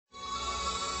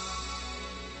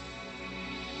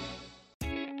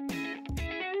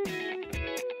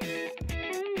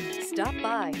Stop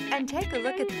by and take a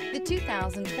look at the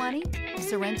 2020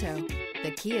 Sorento.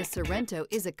 The Kia Sorento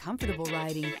is a comfortable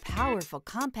riding, powerful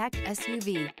compact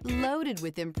SUV loaded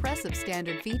with impressive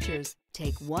standard features.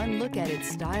 Take one look at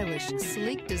its stylish,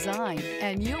 sleek design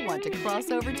and you'll want to cross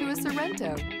over to a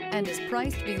Sorento, and is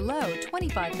priced below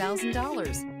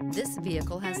 $25,000. This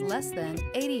vehicle has less than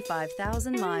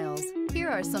 85,000 miles. Here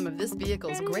are some of this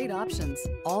vehicle's great options: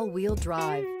 all-wheel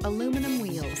drive, aluminum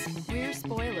wheels, rear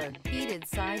spoiler, heated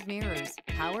side mirrors,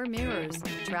 power mirrors,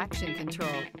 traction control,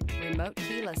 remote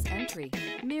keyless entry,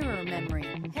 mirror memory,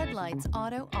 headlights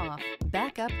auto off,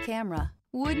 backup camera.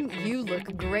 Wouldn't you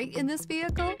look great in this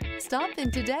vehicle? Stop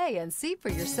in today and see for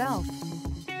yourself.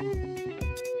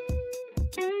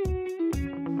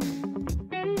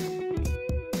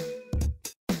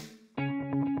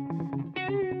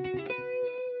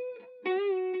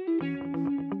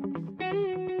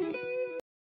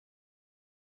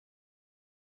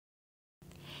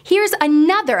 Here's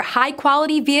another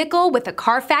high-quality vehicle with a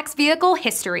Carfax Vehicle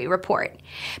History Report.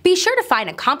 Be sure to find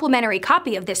a complimentary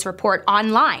copy of this report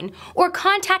online or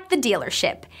contact the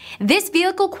dealership. This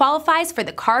vehicle qualifies for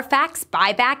the Carfax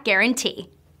Buyback Guarantee.